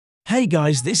Hey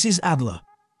guys, this is Adler,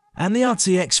 and the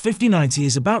RTX 5090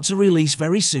 is about to release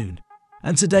very soon,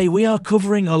 and today we are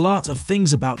covering a lot of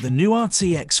things about the new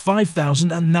RTX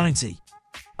 5090.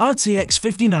 RTX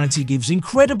 5090 gives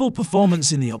incredible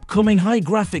performance in the upcoming high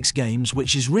graphics games,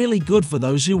 which is really good for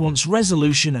those who want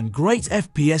resolution and great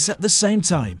FPS at the same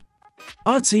time.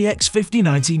 RTX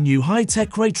 5090 new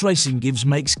high-tech ray tracing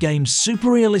makes games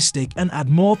super realistic and add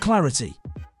more clarity.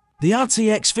 The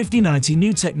RTX 5090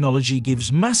 new technology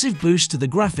gives massive boost to the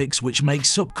graphics, which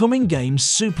makes upcoming games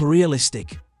super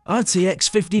realistic. RTX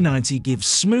 5090 gives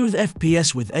smooth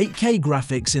FPS with 8K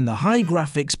graphics in the high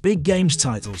graphics big games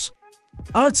titles.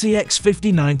 RTX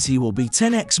 5090 will be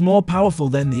 10x more powerful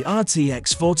than the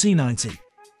RTX 4090.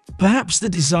 Perhaps the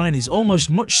design is almost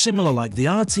much similar like the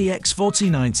RTX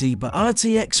 4090, but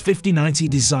RTX 5090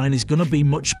 design is gonna be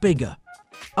much bigger.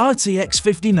 RTX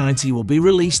 5090 will be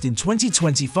released in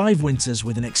 2025 winters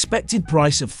with an expected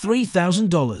price of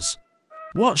 $3,000.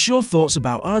 What's your thoughts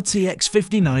about RTX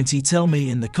 5090? Tell me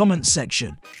in the comments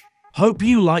section. Hope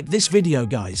you like this video,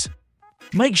 guys.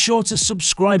 Make sure to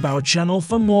subscribe our channel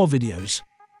for more videos.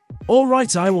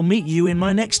 Alright, I will meet you in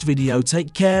my next video.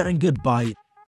 Take care and goodbye.